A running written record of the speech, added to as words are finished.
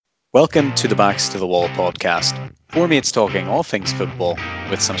Welcome to the Backs to the Wall podcast. Four mates talking all things football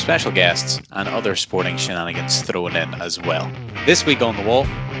with some special guests and other sporting shenanigans thrown in as well. This week on the wall,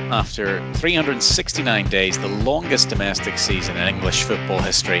 after 369 days, the longest domestic season in English football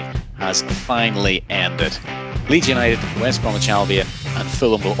history has finally ended. Leeds United, West Bromwich Albion and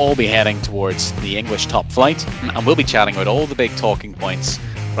Fulham will all be heading towards the English top flight, and we'll be chatting about all the big talking points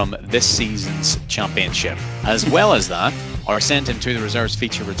from this season's championship. As well as that, our Sent Into the Reserves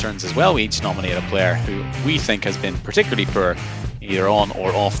feature returns as well. We each nominate a player who we think has been particularly poor either on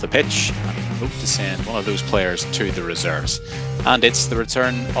or off the pitch, and we hope to send one of those players to the reserves. And it's the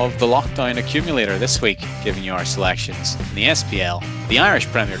return of the Lockdown Accumulator this week, giving you our selections in the SPL, the Irish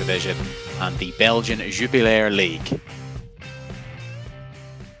Premier Division and the Belgian Jupiler League.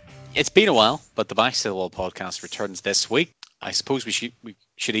 It's been a while, but the Backs to the Wall podcast returns this week. I suppose we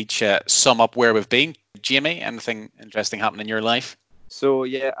should each sum up where we've been. Jamie, anything interesting happened in your life? So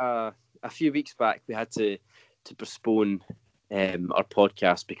a few weeks back we had to postpone our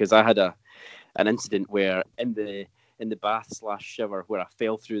podcast because I had an incident where in the bath/shower where I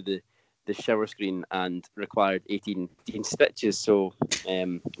fell through the shower screen and required 18 stitches. So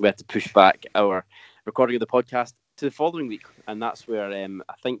we had to push back our recording of the podcast to the following week, and that's where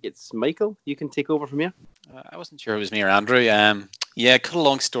I think it's Michael. You can take over from here. I wasn't sure it was me or Andrew. Cut a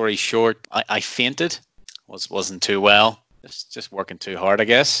long story short, I fainted. Wasn't too well. Just working too hard, I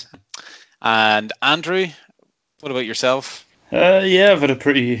guess. And Andrew, what about yourself? I've had a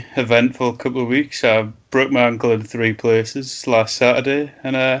pretty eventful couple of weeks. I broke my ankle in 3 places last Saturday,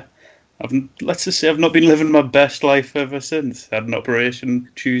 and I've not been living my best life ever since. I had an operation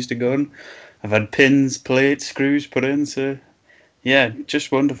Tuesday gone. I've had pins, plates, screws put in, so yeah,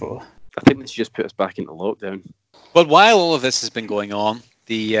 just wonderful. I think this just put us back into lockdown. But while all of this has been going on,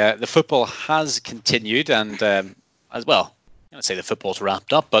 the football has continued, and as well, I'd say the football's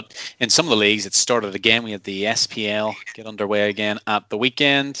wrapped up, but in some of the leagues it started again. We had the SPL get underway again at the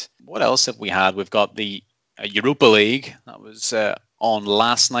weekend. What else have we had? We've got the Europa League that was on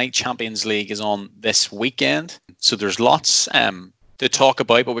last night. Champions League is on this weekend. So there's lots to talk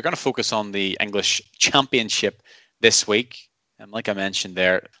about, but we're going to focus on the English Championship this week. And like I mentioned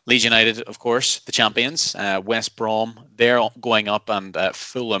there, Leeds United, of course, the champions. West Brom, they're going up, and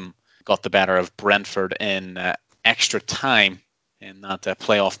Fulham got the better of Brentford in extra time in that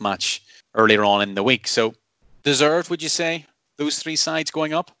playoff match earlier on in the week. So deserved, would you say, those 3 sides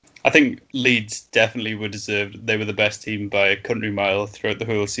going up? I think Leeds definitely were deserved. They were the best team by a country mile throughout the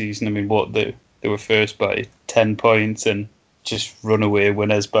whole season. I mean, they were first by 10 points and just runaway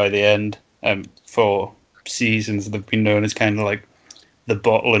winners by the end. For seasons they've been known as kind of like the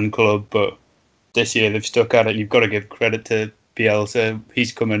bottling club, but this year they've stuck at it. You've got to give credit to Bielsa.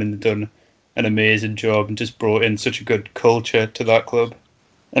 He's come in and done an amazing job and just brought in such a good culture to that club.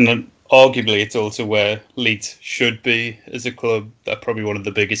 And then arguably it's also where Leeds should be as a club. They're probably one of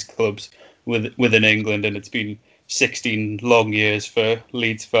the biggest clubs within England, and it's been 16 long years for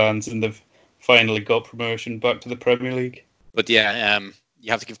Leeds fans, and they've finally got promotion back to the Premier League. But yeah, you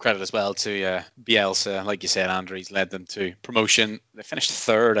have to give credit as well to Bielsa. Like you said, Andrew, he's led them to promotion. They finished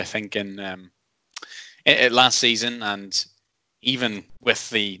 3rd, I think, in last season, and even with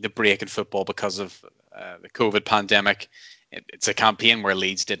the break in football because of the COVID pandemic, it's a campaign where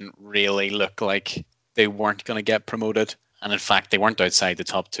Leeds didn't really look like they weren't going to get promoted, and in fact, they weren't outside the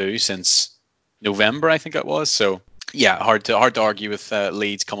top 2 since November, I think it was. So yeah, hard to argue with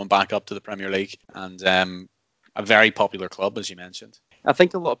Leeds coming back up to the Premier League, and a very popular club, as you mentioned. I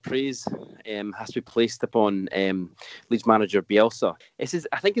think a lot of praise has to be placed upon Leeds manager Bielsa.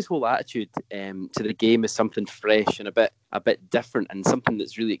 I think his whole attitude to the game is something fresh and a bit different, and something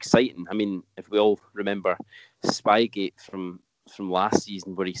that's really exciting. I mean, if we all remember Spygate from last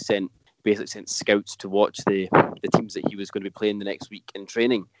season, where he basically sent scouts to watch the teams that he was going to be playing the next week in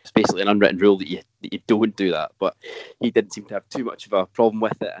training. It's basically an unwritten rule that you don't do that, but he didn't seem to have too much of a problem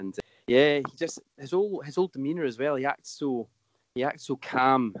with it. And he just his whole demeanour as well. He acts so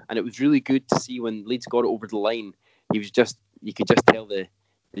calm, and it was really good to see when Leeds got it over the line. You could just tell the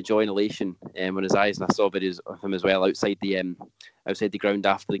joy and elation in his eyes, and I saw videos of him as well outside the ground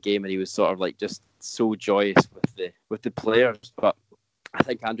after the game, and he was sort of like just so joyous with the players. But I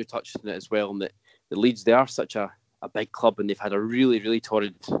think Andrew touched on it as well, and that the Leeds, they are such a big club, and they've had a really, really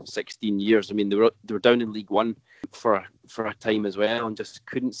torrid 16 years. I mean, they were down in League One for a time as well, and just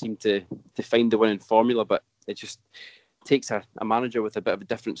couldn't seem to find the winning formula. But it just takes a manager with a bit of a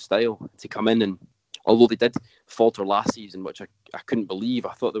different style to come in, and although they did falter last season, which I couldn't believe,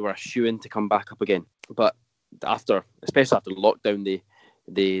 I thought they were a shoo-in to come back up again. But especially after lockdown,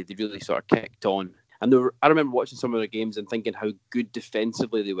 they really sort of kicked on. And I remember watching some of their games and thinking how good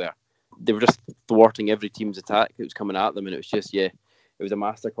defensively they were. They were just thwarting every team's attack that was coming at them, and it was just, it was a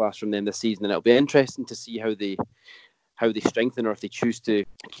masterclass from them this season. And it'll be interesting to see how they strengthen, or if they choose to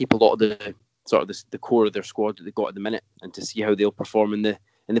keep a lot of the core of their squad that they've got at the minute, and to see how they'll perform in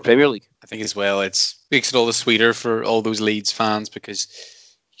the Premier League. I think as well, it makes it all the sweeter for all those Leeds fans, because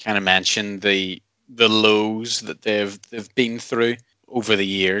you kind of mentioned the lows that they've been through over the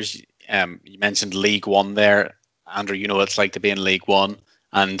years. You mentioned League One there, Andrew. You know what it's like to be in League One,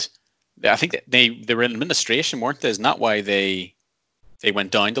 and I think they were in administration, weren't they? Isn't that why they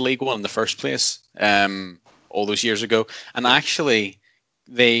went down to League One in the first place all those years ago? And actually,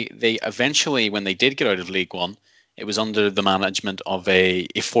 they eventually, when they did get out of League One, it was under the management of a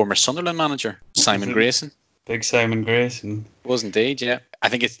former Sunderland manager, Simon Grayson. Big Simon Grayson. Was indeed, yeah. I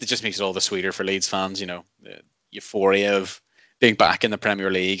think it just makes it all the sweeter for Leeds fans, the euphoria of being back in the Premier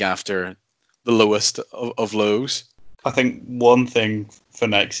League after the lowest of lows. I think one thing for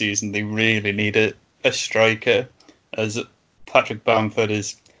next season, they really need a striker, as Patrick Bamford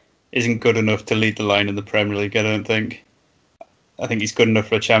isn't good enough to lead the line in the Premier League, I don't think. I think he's good enough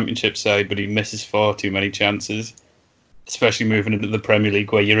for a Championship side, but he misses far too many chances, especially moving into the Premier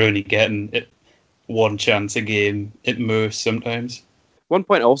League where you're only getting one chance a game at most sometimes. One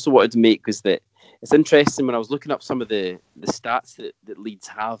point I also wanted to make was that it's interesting when I was looking up some of the stats that Leeds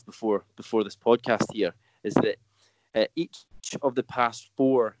have before this podcast here, is that each of the past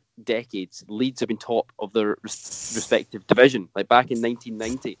 4 decades, Leeds have been top of their respective division. Like back in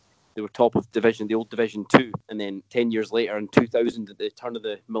 1990, they were top of the old Division 2, and then 10 years later, in 2000, at the turn of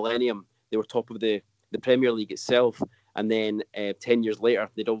the millennium, they were top of the Premier League itself. And then 10 years later,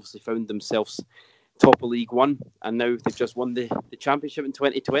 they'd obviously found themselves top of League One, and now they've just won the Championship in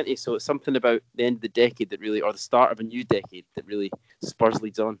 2020. So it's something about the end of the decade that really, or the start of a new decade, that really spurs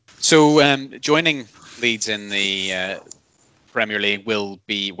Leeds on. So joining Leeds in the Premier League will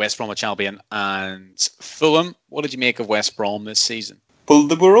be West Bromwich Albion and Fulham. What did you make of West Brom this season? Well,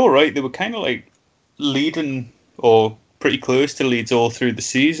 they were all right. They were kind of like leading or pretty close to Leeds all through the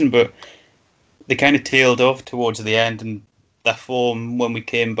season, but they kind of tailed off towards the end, and their form when we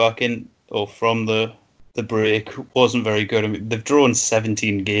came back in or from the break wasn't very good. I mean, they've drawn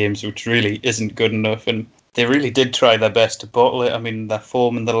 17 games, which really isn't good enough, and they really did try their best to bottle it. I mean, their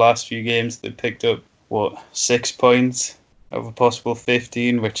form in the last few games, they picked up 6 points out of a possible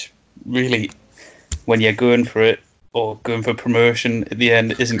 15, which really, when you're going for it or going for promotion at the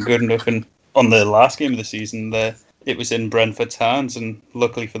end, isn't good enough. And on the last game of the season, it was in Brentford's hands, and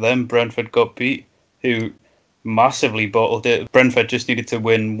luckily for them, Brentford got beat, who massively bottled it. Brentford just needed to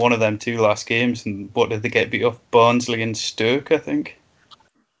win one of them 2 last games, and what did they get beat off? Barnsley and Stoke, I think.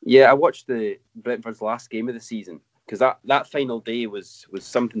 Yeah, I watched the Brentford's last game of the season, because that final day was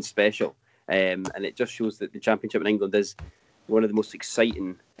something special, and it just shows that the Championship in England is one of the most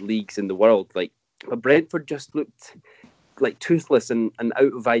exciting leagues in the world. But Brentford just looked like toothless and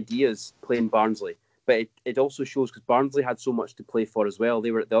out of ideas playing Barnsley. But it also shows, because Barnsley had so much to play for as well.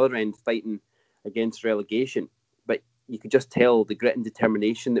 They were at the other end fighting against relegation, but you could just tell the grit and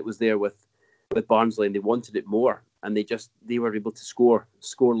determination that was there with Barnsley, and they wanted it more, and they were able to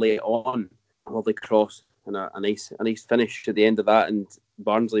score late on. A lovely cross and a nice finish at the end of that, and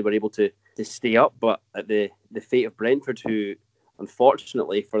Barnsley were able to stay up, but at the fate of Brentford, who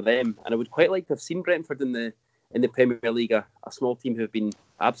unfortunately for them, and I would quite like to have seen Brentford in the Premier League, a small team who have been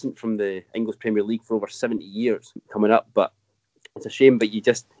absent from the English Premier League for over 70 years coming up, but it's a shame. But you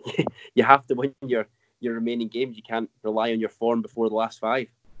have to win your remaining games. You can't rely on your form before the last 5.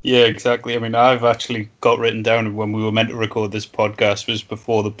 Yeah, exactly. I mean, I've actually got written down when we were meant to record this podcast was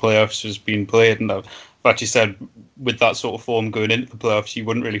before the playoffs was being played, and I've actually said with that sort of form going into the playoffs, you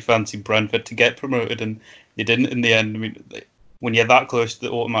wouldn't really fancy Brentford to get promoted, and they didn't in the end. I mean, when you're that close to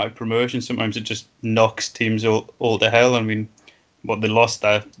the automatic promotion, sometimes it just knocks teams all to hell. I mean, they lost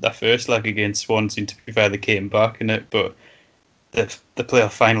their first leg against Swansea. To be fair, they came back in it, but the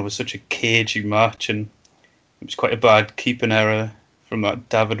playoff final was such a cagey match, and it was quite a bad keeping error from that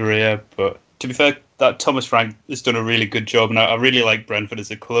David Raya. But to be fair, that Thomas Frank has done a really good job, and I really like Brentford as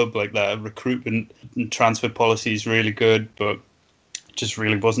a club. Like, their recruitment and transfer policy is really good, but it just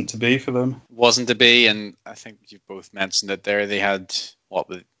really wasn't to be for them. Wasn't to be, and I think you've both mentioned it there. They had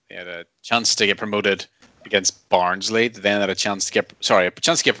a chance to get promoted against Barnsley. They then had a chance to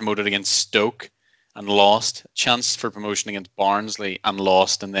get promoted against Stoke and lost. A chance for promotion against Barnsley and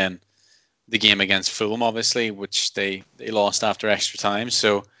lost, and then the game against Fulham, obviously, which they lost after extra time.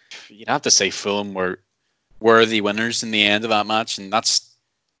 So you'd have to say Fulham were worthy winners in the end of that match, and that's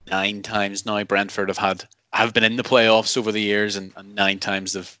 9 times now Brentford have been in the playoffs over the years, and 9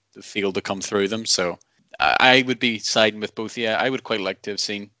 times the field to come through them. So I would be siding with both of you. I would quite like to have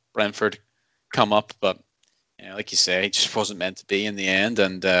seen Brentford come up, but like you say, it just wasn't meant to be in the end.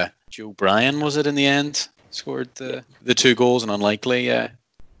 And Joe Bryan, was it in the end, scored the 2 goals, an unlikely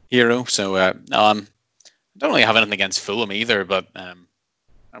hero. So I don't really have anything against Fulham either, but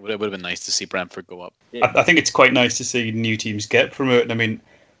it would have been nice to see Brentford go up. I think it's quite nice to see new teams get promoted. I mean,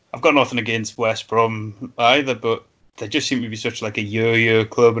 I've got nothing against West Brom either, but they just seem to be such like a yo-yo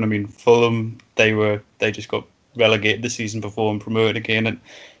club. And I mean, Fulham, they just got relegated the season before and promoted again, and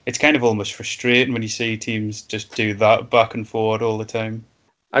it's kind of almost frustrating when you see teams just do that back and forward all the time.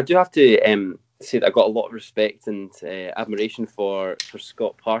 I do have to say that I got a lot of respect and admiration for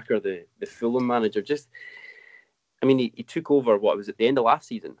Scott Parker, the Fulham manager. Just, I mean, he took over, what was it, the end of last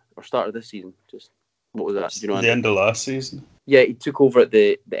season or start of this season? Just, what was that? Do you know? The end of last season. Yeah, he took over at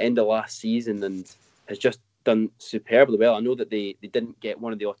the end of last season and has just done superbly well. I know that they didn't get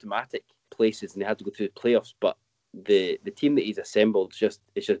one of the automatic places and they had to go through the playoffs, but the team that he's assembled is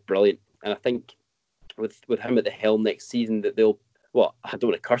just brilliant. And I think with him at the helm next season that they'll, well, I don't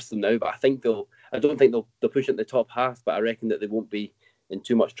want to curse them now, but I don't think they'll push it in the top half, but I reckon that they won't be in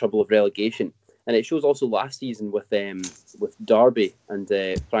too much trouble of relegation. And it shows also last season with Derby and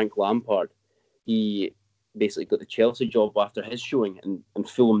Frank Lampard. He basically got the Chelsea job after his showing, and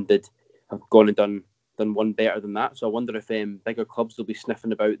Fulham have gone and done one better than that. So I wonder if bigger clubs will be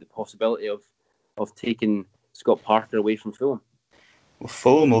sniffing about the possibility of taking Scott Parker away from Fulham. Well,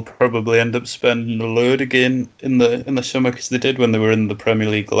 Fulham will probably end up spending a load again in the summer because they did when they were in the Premier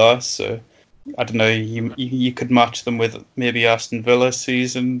League last. So I don't know. You could match them with maybe Aston Villa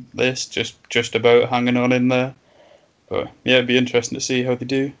season this, just about hanging on in there. But yeah, it'd be interesting to see how they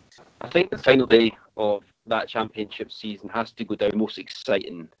do. I think the final day of that championship season has to go down most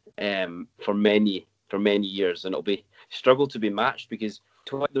exciting for many years, and it'll be struggle to be matched because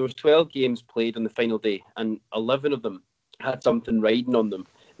there was 12 games played on the final day, and 11 of them had something riding on them,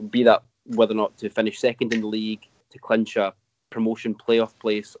 be that whether or not to finish second in the league, to clinch a promotion playoff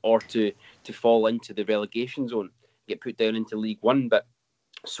place, or to fall into the relegation zone, get put down into League One. But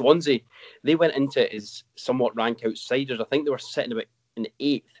Swansea, they went into it as somewhat rank outsiders. I think they were sitting about in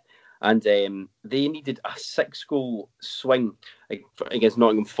 8th, and they needed a 6-goal swing against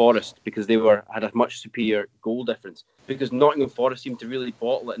Nottingham Forest because they had a much superior goal difference. Because Nottingham Forest seemed to really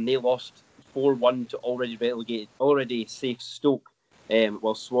bottle it, and they lost 4-1 to already safe Stoke,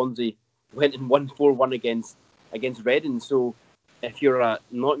 while Swansea went and won 4-1 against Reading. So if you're a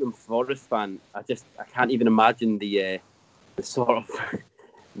Nottingham Forest fan, I can't even imagine the sort of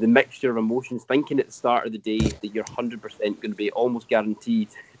the mixture of emotions, thinking at the start of the day that you're 100% going to be almost guaranteed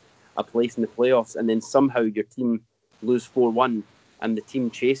a place in the playoffs, and then somehow your team lose 4-1 and the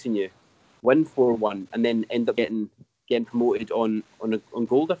team chasing you win 4-1 and then end up getting promoted on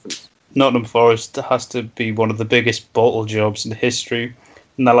goal difference. Nottingham Forest has to be one of the biggest bottle jobs in history.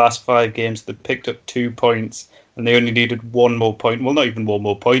 In the last 5 games, they picked up 2 points, and they only needed 1 more point. Well, not even 1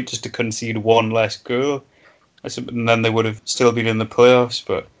 more point, just to concede 1 less goal, and then they would have still been in the playoffs.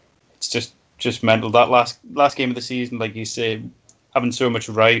 But it's just mental. That last game of the season, like you say, having so much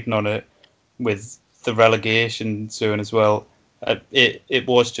riding on it with the relegation zone as well, it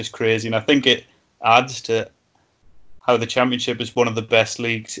was just crazy. And I think it adds to how the Championship is one of the best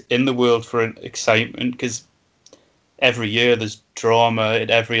leagues in the world for excitement, because every year there's drama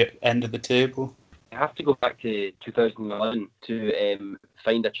at every end of the table. You have to go back to 2011 to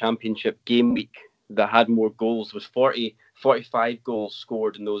find a Championship game week that had more goals. There was 45 goals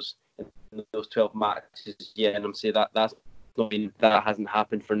scored in those 12 matches. Yeah, and I'm saying that hasn't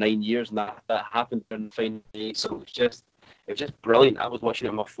happened for 9 years, and that happened in the final day. So it was just brilliant. I was watching it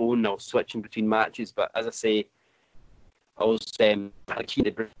on my phone, and I was switching between matches. But as I say, I was keen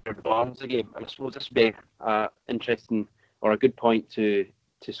to balance the game, and I suppose this would be interesting or a good point to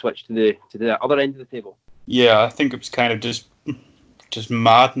switch to the other end of the table. Yeah, I think it was kind of just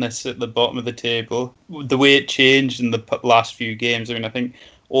madness at the bottom of the table. The way it changed in the last few games. I mean, I think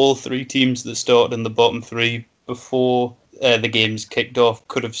all 3 teams that started in the bottom 3 before the games kicked off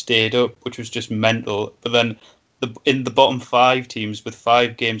could have stayed up, which was just mental. But then in the bottom 5 teams with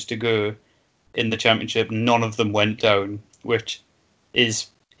 5 games to go in the Championship, none of them went down, which is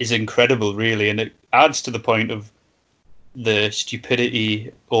incredible, really, and it adds to the point of the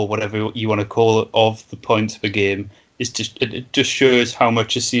stupidity, or whatever you want to call it, of the points per game. It just shows how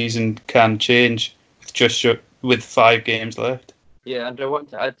much a season can change with 5 games left. Yeah, and I want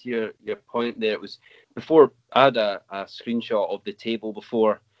to add to your point there. It was before I had a screenshot of the table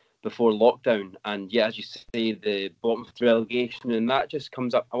before lockdown, and yeah, as you say, the bottom 3 relegation, and that just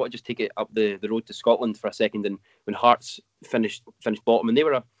comes up. I want to just take it up the road to Scotland for a second. And when Hearts finished bottom, and they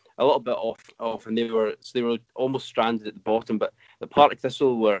were a little bit off, and they were almost stranded at the bottom. But the Partick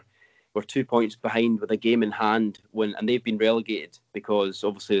Thistle were 2 points behind with a game in hand and they've been relegated because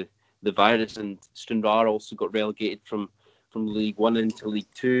obviously the virus, and Stranraer also got relegated from League One into League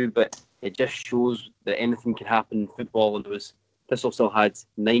Two. But it just shows that anything can happen in football, and Thistle still had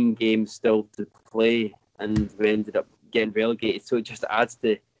 9 games still to play, and we ended up getting relegated. So it just adds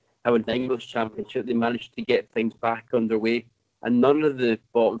to how in the English Championship they managed to get things back underway, and none of the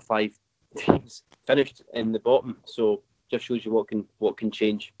bottom 5 teams finished in the bottom. So just shows you what can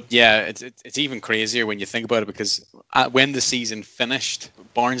change. Yeah, it's even crazier when you think about it, because when the season finished,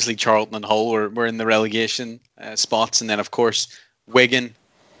 Barnsley, Charlton and Hull were in the relegation spots, and then of course Wigan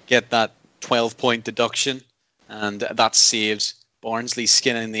get that 12-point deduction, and that saves Barnsley's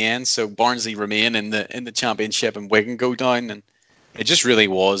skin in the end. So Barnsley remain in the Championship, and Wigan go down, and it just really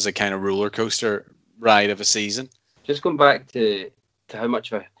was a kind of roller coaster ride of a season. Just going back to how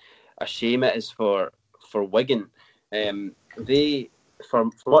much of a shame it is for Wigan. They, for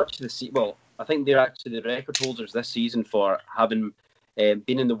much of the season, well, I think they're actually the record holders this season for having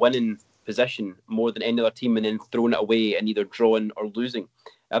been in the winning position more than any other team and then thrown it away and either drawing or losing.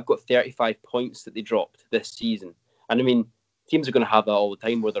 I've got 35 points that they dropped this season. And I mean, teams are going to have that all the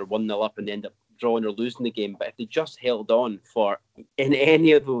time where they're 1-0 up and they end up drawing or losing the game. But if they just held on in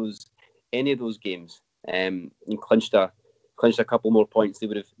any of those games and clinched a couple more points, they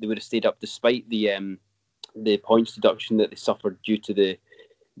would have stayed up despite the points deduction that they suffered due to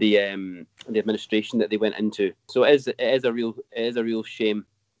the administration that they went into. So it is a real shame,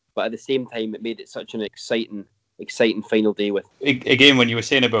 but at the same time, it made it such an exciting final day. With again, when you were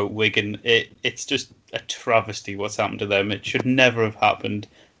saying about Wigan, it's just a travesty what's happened to them. It should never have happened.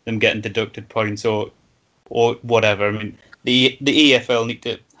 Them getting deducted points or whatever. I mean, the EFL need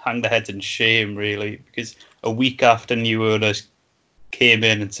to hang their heads in shame, really, because a week after new owners came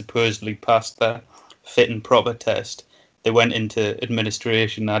in and supposedly passed their fit and proper test, they went into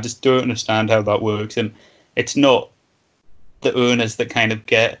administration. I just don't understand how that works, and it's not the owners that kind of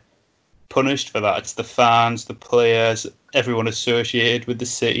get punished for that. It's the fans, the players, everyone associated with the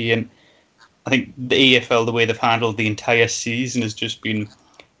city. And I think the EFL, the way they've handled the entire season, has just been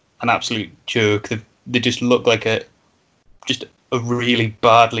an absolute joke. They just look like a really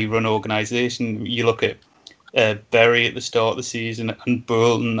badly run organisation. You look at Bury at the start of the season, and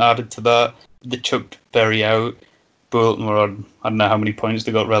Bolton added to that. They chucked Bury out. Bolton were on, I don't know how many points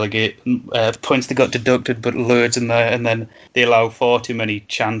they got points they got deducted, but loads in there. And then they allow far too many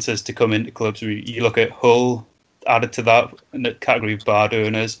chances to come into clubs. You look at Hull, added to that in the category of bad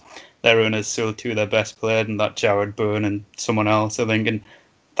owners. Their owners sold 2 of their best players, and that Jared Byrne and someone else, I think, and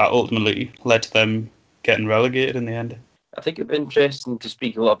that ultimately led to them getting relegated in the end. I think it'd be interesting to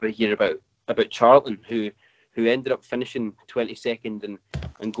speak a little bit here about Charlton, who ended up finishing 22nd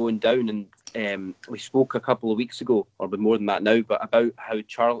and going down. And we spoke a couple of weeks ago, or a bit more than that now, but about how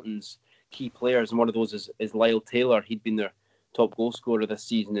Charlton's key players, and one of those is Lyle Taylor. He'd been their top goal scorer this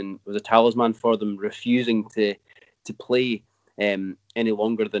season and was a talisman for them, refusing to play any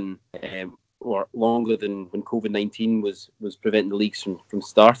longer than when COVID-19 was preventing the leagues from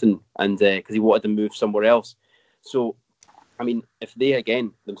starting, and because he wanted to move somewhere else. So, I mean, if they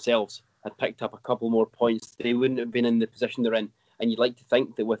again themselves had picked up a couple more points, they wouldn't have been in the position they're in. And you'd like to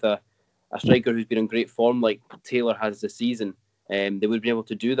think that with a striker who's been in great form like Taylor has this season, they would be able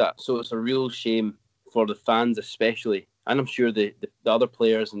to do that. So it's a real shame for the fans especially, and I'm sure the other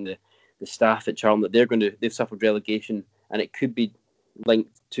players and the staff at Charlton, that they've suffered relegation, and it could be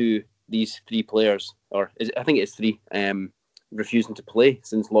linked to these 3 players, I think it's 3, refusing to play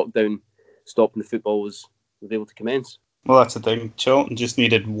since lockdown stopped and the football was able to commence. Well, that's the thing. Charlton just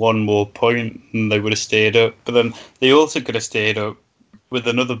needed 1 more point and they would have stayed up. But then they also could have stayed up with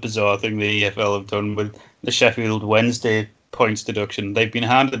another bizarre thing the EFL have done with the Sheffield Wednesday points deduction. They've been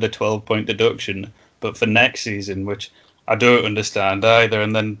handed a 12-point deduction, but for next season, which I don't understand either.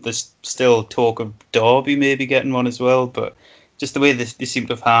 And then there's still talk of Derby maybe getting one as well. But just the way they seem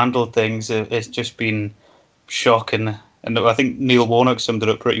to have handled things, it's just been shocking. And I think Neil Warnock summed it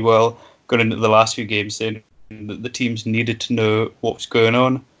up pretty well going into the last few games, saying that the teams needed to know what was going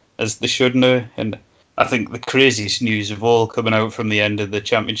on, as they should know. And I think the craziest news of all coming out from the end of the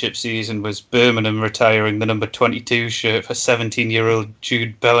championship season was Birmingham retiring the number 22 shirt for 17-year-old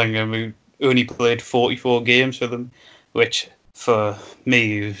Jude Bellingham, who only played 44 games for them, which for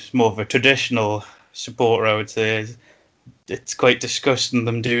me, who's more of a traditional supporter, I would say, it's quite disgusting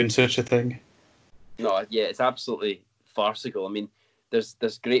them doing such a thing. No, yeah, it's absolutely farcical. I mean, there's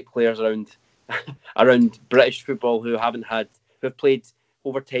great players around British football who have played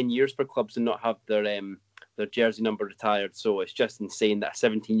over 10 years for clubs and not have their their jersey number retired. So it's just insane that a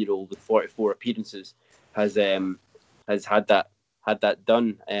 17-year-old with 44 appearances has had that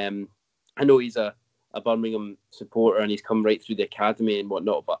done. I know he's a Birmingham supporter and he's come right through the academy and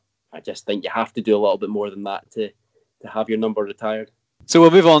whatnot, but I just think you have to do a little bit more than that to have your number retired. So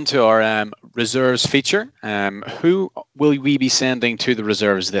we'll move on to our reserves feature. Who will we be sending to the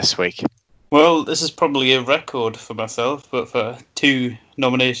reserves this week? Well, this is probably a record for myself, but for 2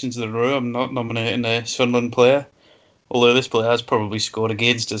 nominations in a row, I'm not nominating a Sunderland player, although this player has probably scored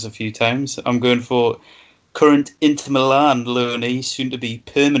against us a few times. I'm going for current Inter Milan loanee, soon to be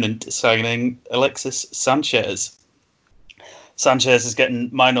permanent signing, Alexis Sanchez. Sanchez is getting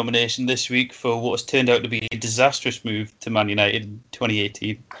my nomination this week for what has turned out to be a disastrous move to Man United in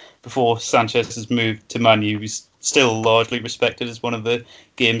 2018. Before Sanchez's move to Man U, he was still largely respected as one of the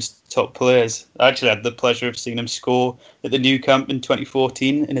game's top players. I actually had the pleasure of seeing him score at the Nou Camp in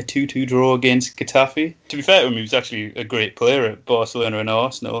 2014 in a 2-2 draw against Getafe. To be fair to him, he was actually a great player at Barcelona and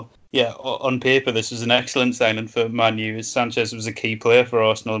Arsenal. Yeah, on paper, this was an excellent signing for Man U, as Sanchez was a key player for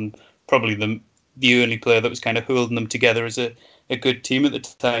Arsenal and probably the only player that was kind of holding them together as a good team at the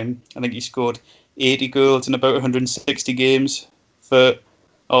time. I think he scored 80 goals in about 160 games for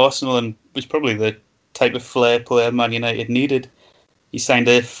Arsenal and was probably the type of flair player Man United needed. He signed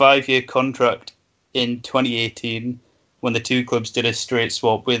a 5-year contract in 2018 when the two clubs did a straight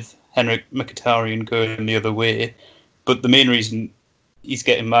swap with Henrik Mkhitaryan going the other way. But the main reason he's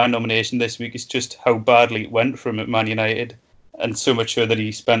getting my nomination this week is just how badly it went for him at Man United, and so much so that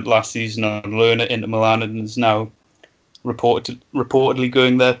he spent last season on loan at Inter Milan and is now reportedly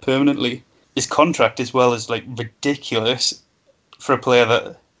going there permanently. His contract as well is ridiculous for a player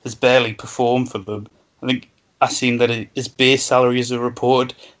that has barely performed for them. I think I've seen that his base salary is a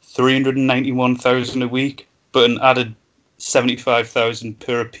reported $391,000 a week, but an added $75,000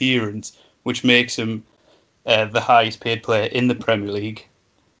 per appearance, which makes him the highest paid player in the Premier League.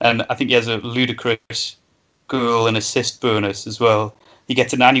 And I think he has a ludicrous goal and assist bonus as well. He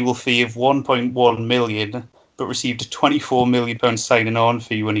gets an annual fee of $1.1 million, but received a £24 million signing on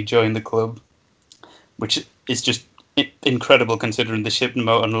fee when he joined the club, which is just incredible considering they shipped him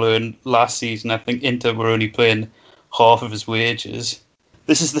out on loan last season. I think Inter were only paying half of his wages.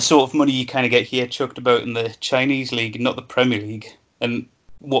 This is the sort of money you kind of get here chucked about in the Chinese league, not the Premier League. And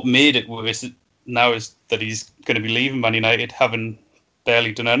what made it worse now is that he's going to be leaving Man United, having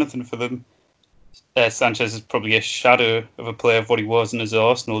barely done anything for them. Sanchez is probably a shadow of a player of what he was in his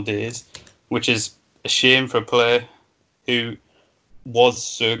Arsenal days, which is a shame for a player who was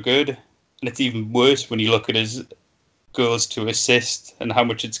so good. And it's even worse when you look at his goals to assist and how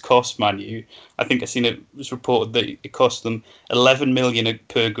much it's cost Man U. I think I seen it was reported that it cost them $11 million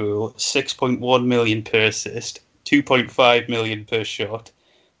per goal, $6.1 million per assist, $2.5 million per shot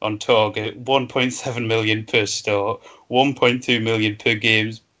on target, $1.7 million per start, $1.2 million per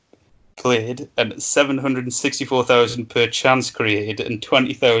games played, and $764,000 per chance created, and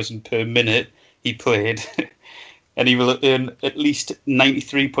 $20,000 per minute he played. And he will earn at least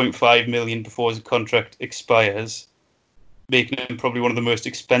 $93.5 million before his contract expires, making him probably one of the most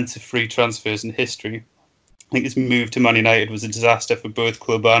expensive free transfers in history. I think his move to Man United was a disaster for both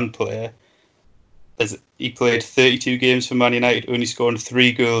club and player, as he played 32 games for Man United, only scoring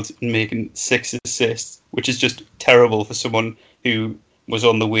 3 goals and making 6 assists, which is just terrible for someone who was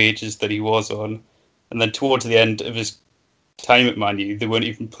on the wages that he was on. And then towards the end of his time at Man U, they weren't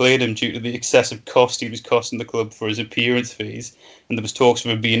even playing him due to the excessive cost he was costing the club for his appearance fees. And there was talks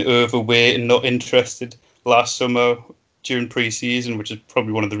of him being overweight and not interested last summer during pre-season, which is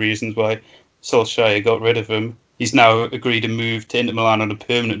probably one of the reasons why Solskjaer got rid of him. He's now agreed to move to Inter Milan on a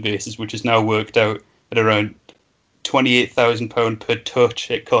permanent basis, which has now worked out at around £28,000 per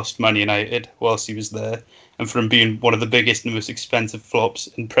touch it cost Man United whilst he was there. And for him being one of the biggest and most expensive flops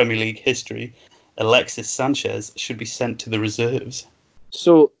in Premier League history, Alexis Sanchez should be sent to the reserves.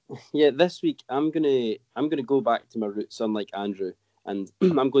 So yeah, this week I'm gonna go back to my roots, unlike Andrew, and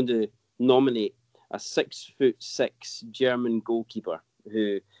I'm going to nominate a 6'6" German goalkeeper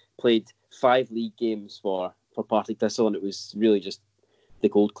who played 5 league games for Partick Thistle, and it was really just the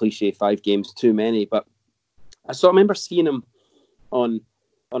old cliche 5 games too many. But I remember seeing him on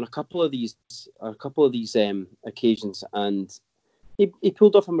a couple of these occasions, and he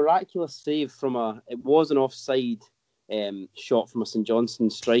pulled off a miraculous save from it was an offside shot from a St Johnstone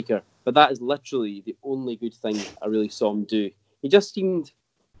striker, but that is literally the only good thing I really saw him do. He just seemed,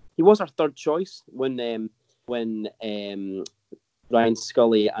 he was our third choice when Ryan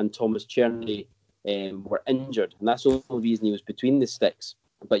Scully and Thomas Cherney were injured, and that's the only reason he was between the sticks.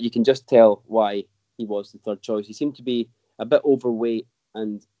 But you can just tell why he was the third choice. He seemed to be a bit overweight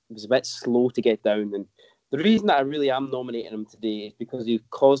and was a bit slow to get down, and The reason that I really am nominating him today is because he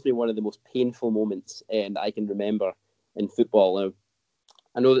caused me one of the most painful moments that I can remember in football. Now,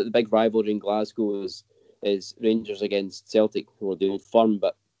 I know that the big rivalry in Glasgow is Rangers against Celtic, or the Old Firm,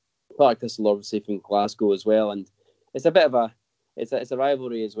 but Partick Thistle obviously from Glasgow as well, and it's a bit of it's a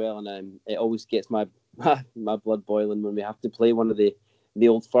rivalry as well, and it always gets my blood boiling when we have to play one of the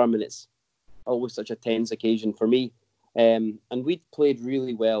Old Firm, and it's always such a tense occasion for me. And we'd played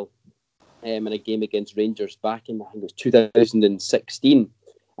really well in a game against Rangers back in, I think it was 2016,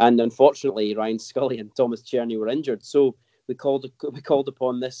 and unfortunately Ryan Scully and Thomas Cherney were injured, so we called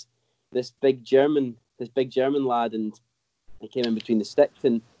upon this big German lad, and he came in between the sticks,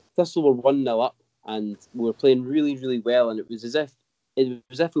 and Thistle were 1-0 up, and we were playing really, really well, and it was as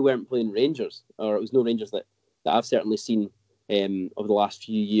if we weren't playing Rangers, or it was no Rangers that I've certainly seen over the last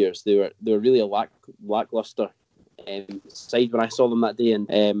few years. They were really a lackluster side when I saw them that day,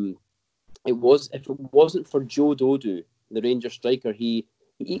 and if it wasn't for Joe Dodoo, the Rangers striker, he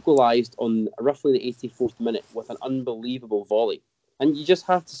equalised on roughly the 84th minute with an unbelievable volley. And you just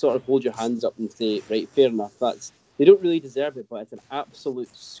have to sort of hold your hands up and say, right, fair enough, they don't really deserve it, but it's an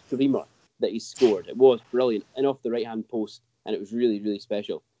absolute screamer that he scored. It was brilliant, and off the right-hand post, and it was really, really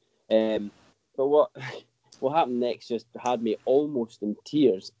special. But what happened next just had me almost in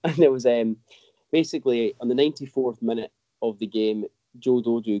tears. And it was basically on the 94th minute of the game, Joe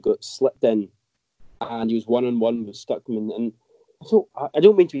Dodoo got slipped in, and he was 1-on-1 with Stuckman. And so I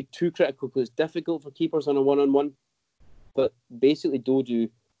don't mean to be too critical, because it's difficult for keepers on a 1-on-1. But basically, Dodoo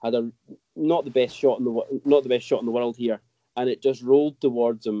had not the best shot in the world here, and it just rolled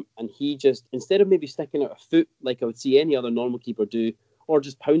towards him. And he just, instead of maybe sticking out a foot like I would see any other normal keeper do, or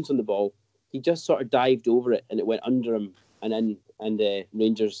just pounce on the ball, he just sort of dived over it, and it went under him. And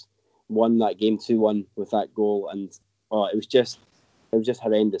Rangers won that game 2-1 with that goal. And it was just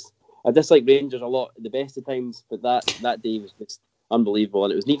horrendous. I dislike Rangers a lot at the best of times, but that day was just unbelievable.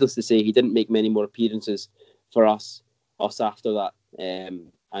 And it was needless to say, he didn't make many more appearances for us after that.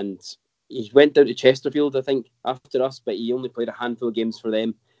 And he went down to Chesterfield, I think, after us, but he only played a handful of games for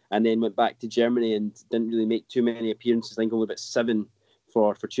them, and then went back to Germany and didn't really make too many appearances. I think only about 7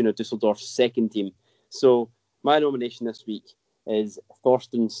 for Fortuna Dusseldorf's second team. So my nomination this week is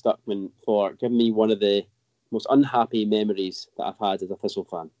Thorsten Stuckman for giving me one of the most unhappy memories that I've had as a Thistle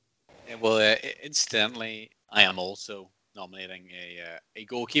fan. Yeah, well, incidentally, I am also nominating a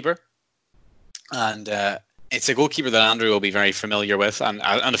goalkeeper, and it's a goalkeeper that Andrew will be very familiar with, and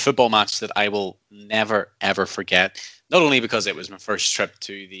a football match that I will never, ever forget. Not only because it was my first trip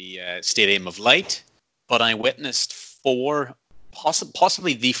to the Stadium of Light, but I witnessed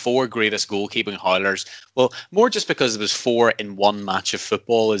possibly the 4 greatest goalkeeping howlers. Well, more just because it was 4 in one match of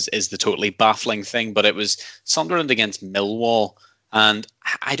football is the totally baffling thing, but it was Sunderland against Millwall, and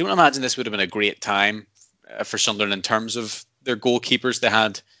I don't imagine this would have been a great time for Sunderland in terms of their goalkeepers. They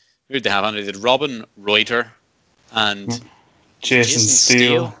had Robin Reuter and Jason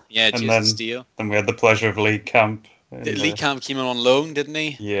Steele. Yeah, and Jason Steele. Then we had the pleasure of Lee Camp. Lee Camp came in on loan, didn't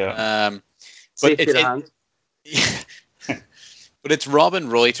he? Yeah. But it's Robin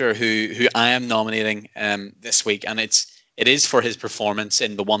Reuter who I am nominating this week, and it is for his performance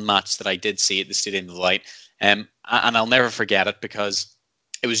in the one match that I did see at the Stadium of Light. And I'll never forget it, because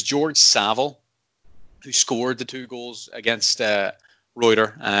it was George Saville who scored the 2 goals against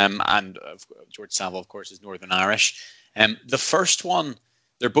Reuter, and George Saville, of course, is Northern Irish. The first one,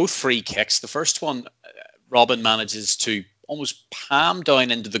 they're both free kicks. The first one, Robin manages to almost palm down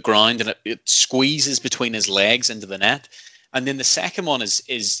into the ground, and it squeezes between his legs into the net. And then the second one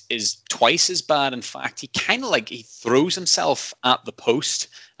is twice as bad. In fact, he kind of he throws himself at the post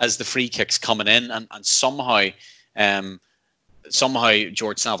as the free kick's coming in, and somehow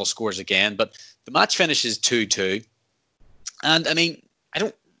George Saville scores again. But the match finishes 2-2. And I mean, I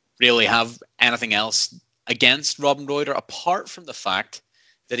don't really have anything else against Robin Reuter, apart from the fact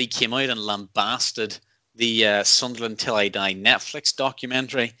that he came out and lambasted the Sunderland Till I Die Netflix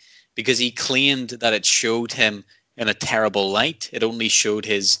documentary, because he claimed that it showed him in a terrible light. It only showed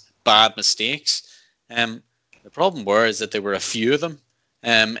his bad mistakes. The problem is that there were a few of them.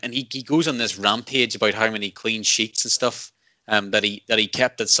 And he goes on this rampage about how many clean sheets and stuff that he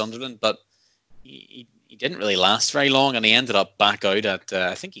kept at Sunderland, but he didn't really last very long, and he ended up back out at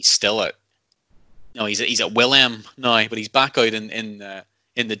I think he's still at he's at Willem now, but he's back out in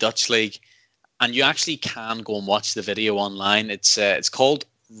the Dutch league. And you actually can go and watch the video online. It's called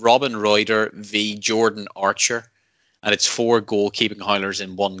Robin Reuter v Jordan Archer, and it's 4 goalkeeping howlers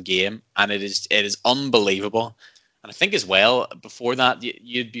in one game, and it is unbelievable. And I think as well, before that,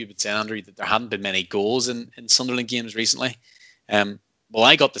 you'd be saying, Andrew, that there hadn't been many goals in Sunderland games recently. Well,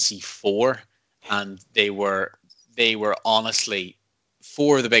 I got to see 4, and they were honestly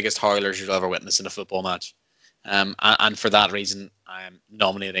four of the biggest howlers you'll ever witness in a football match. And for that reason, I am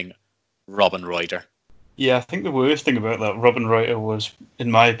nominating Robin Reuter. Yeah, I think the worst thing about that, Robin Reuter was,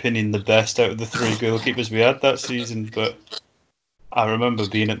 in my opinion, the best out of the three goalkeepers we had that season. But I remember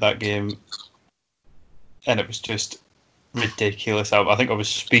being at that game, and it was just ridiculous. I think I was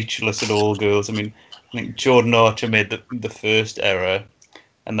speechless at all goals. I mean, I think Jordan Archer made the first error,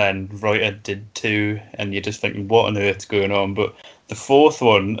 and then Reuter did two, and you're just thinking, what on earth's going on? But the fourth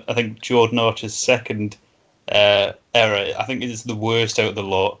one, I think Jordan Archer's second error, I think is the worst out of the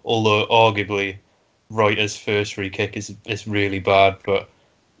lot, although arguably Reuter's first free kick is really bad. But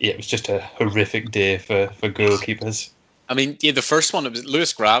yeah, it was just a horrific day for goalkeepers. I mean, yeah, the first one, it was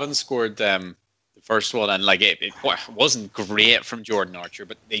Lewis Graben scored the first one, and like it wasn't great from Jordan Archer,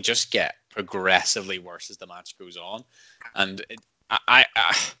 but they just get progressively worse as the match goes on. And I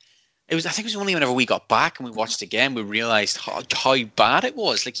think it was only whenever we got back and we watched again, we realised how bad it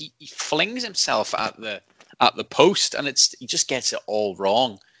was. Like he flings himself at the post, and he just gets it all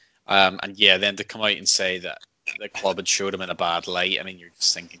wrong. And yeah, then to come out and say that the club had showed him in a bad light, I mean, you're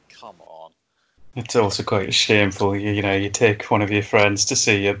just thinking, come on. It's also quite shameful. You take one of your friends to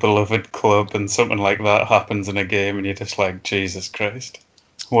see your beloved club, and something like that happens in a game, and you're just like, Jesus Christ,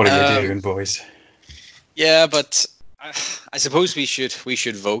 what are you doing, boys? Yeah, but I suppose we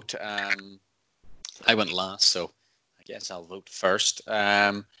should vote. I went last, so I guess I'll vote first.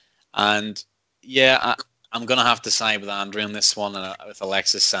 And yeah, I'm going to have to side with Andrew on this one, and with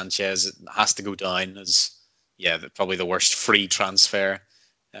Alexis Sanchez. It has to go down as, probably the worst free transfer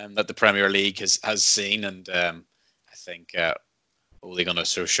that the Premier League has seen. And I think Ole Gunnar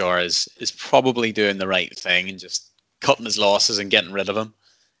Solskjaer is probably doing the right thing and just cutting his losses and getting rid of him.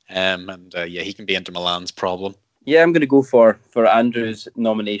 He can be Inter Milan's problem. Yeah, I'm going to go for Andrew's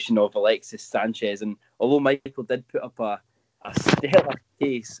nomination of Alexis Sanchez. And although Michael did put up a stellar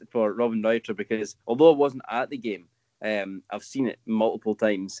case for Robin Reuter, because although I wasn't at the game, I've seen it multiple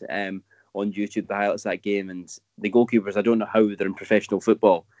times on YouTube, the highlights of that game, and the goalkeepers, I don't know how they're in professional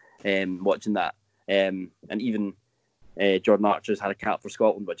football watching that. And even Jordan Archer's had a cap for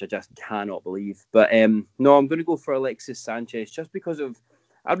Scotland, which I just cannot believe. But no, I'm going to go for Alexis Sanchez just because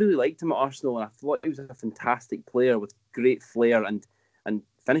I really liked him at Arsenal, and I thought he was a fantastic player with great flair and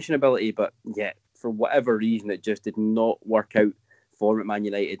finishing ability. But yeah, for whatever reason, it just did not work out for him at Man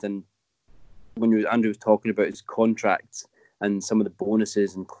United. And when Andrew was talking about his contracts and some of the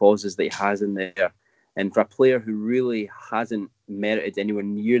bonuses and clauses that he has in there, and for a player who really hasn't merited anywhere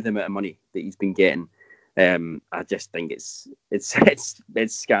near the amount of money that he's been getting, I just think it's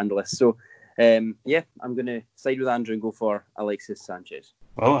scandalous. So I'm going to side with Andrew and go for Alexis Sanchez.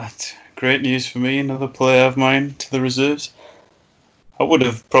 Well, that's great news for me. Another player of mine to the reserves. I would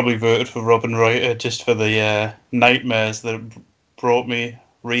have probably voted for Robin Reuter just for the nightmares that brought me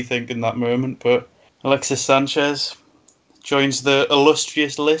rethinking that moment. But Alexis Sanchez joins the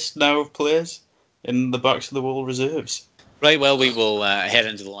illustrious list now of players in the Backs of the Wall reserves. Right, well, we will head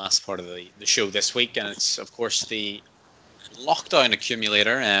into the last part of the show this week, and it's, of course, the lockdown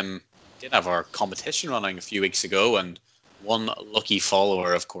accumulator. Did have our competition running a few weeks ago, and one lucky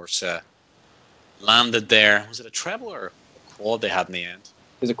follower, of course, landed there. Was it a treble or a quad they had in the end?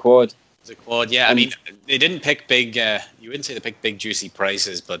 It was a quad. It was a quad, yeah. I mean, they didn't pick big, you wouldn't say they picked big, juicy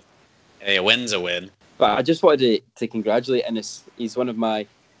prices, but a win's a win. But I just wanted to congratulate Innes. He's one of my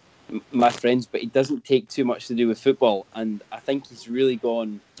friends, but he doesn't take too much to do with football, and I think he's really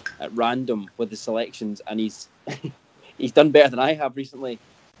gone at random with the selections, and he's he's done better than I have recently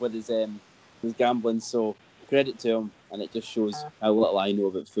with his gambling. So credit to him, and it just shows how little I know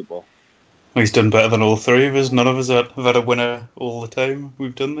about football. Well, he's done better than all three of us. None of us have had a winner all the time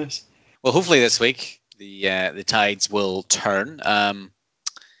we've done this. Well, hopefully this week the tides will turn.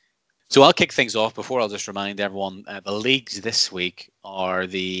 So I'll kick things off. Before, I'll just remind everyone, the leagues this week are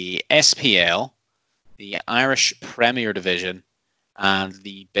the SPL, the Irish Premier Division, and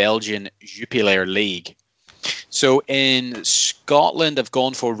the Belgian Jupiler League. So in Scotland, I've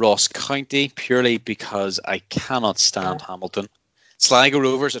gone for Ross County purely because I cannot stand Hamilton. Sligo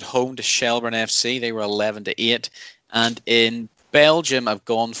Rovers at home to Shelbourne FC. They were 11-8. And in Belgium, I've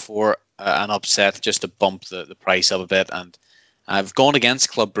gone for an upset just to bump the price up a bit. And I've gone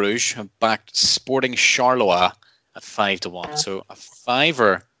against Club Brugge. I've backed Sporting Charleroi at 5-1. So a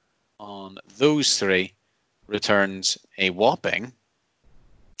fiver on those three returns a whopping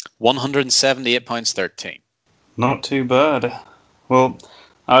 £178.13. Not too bad. Well,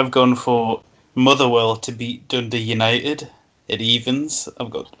 I've gone for Motherwell to beat Dundee United at evens.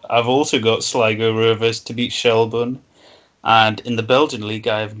 I've also got Sligo Rovers to beat Shelbourne, and in the Belgian league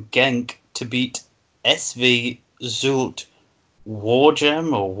I have Genk to beat SV Zult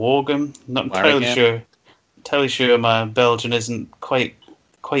Waregem or Wargem. Not entirely sure my Belgian isn't quite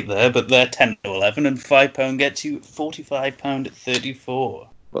there, but they're 10-11, and £5 gets you £45.34.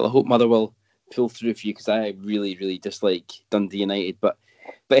 Well, I hope Motherwell pull through for you, because I really, really dislike Dundee United. But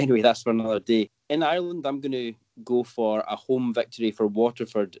anyway, that's for another day. In Ireland, I'm going to go for a home victory for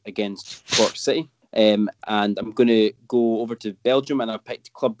Waterford against Cork City. And I'm going to go over to Belgium, and I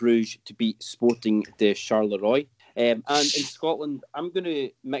picked Club Brugge to beat Sporting de Charleroi. And in Scotland, I'm going to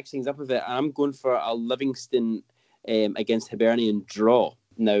mix things up a bit. I'm going for a Livingston against Hibernian draw.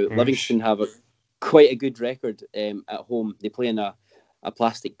 Now, Livingston have quite a good record at home. They play in a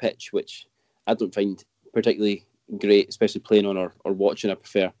plastic pitch, which I don't find particularly great, especially playing on or watching. I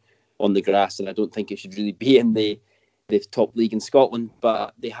prefer on the grass, and I don't think it should really be in the top league in Scotland.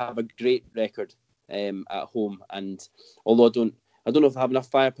 But they have a great record at home, and although I don't know if I have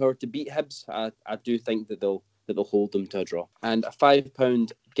enough firepower to beat Hibs, I do think that they'll hold them to a draw. And a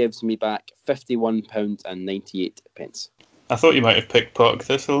 £5 gives me back £51.98. I thought you might have picked Park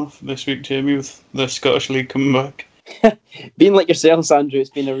Thistle this week, Jamie, with the Scottish League coming back. Being like yourselves, Andrew, it's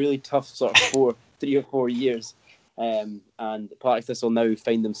been a really tough sort of 3 or 4 years. And Partick Thistle now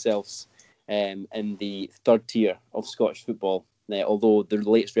find themselves in the third tier of Scottish football, although their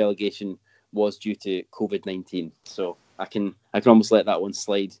latest relegation was due to COVID-19. So I can almost let that one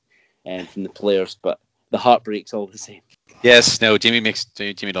slide from the players, but the heartbreak's all the same. Yes, no, Jimmy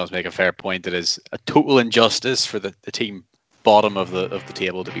does make a fair point. It is a total injustice for the team bottom of the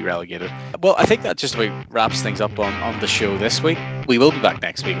table to be relegated. Well, I think that just about wraps things up on the show this week. We will be back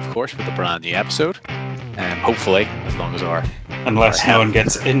next week, of course, with a brand new episode. Hopefully, as long as unless no one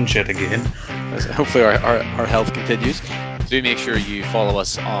gets injured again. Hopefully our health continues. Do make sure you follow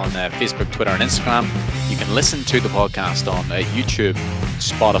us on Facebook, Twitter and Instagram. You can listen to the podcast on YouTube,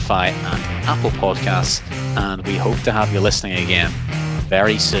 Spotify and Apple Podcasts. And we hope to have you listening again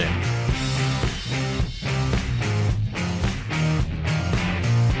very soon.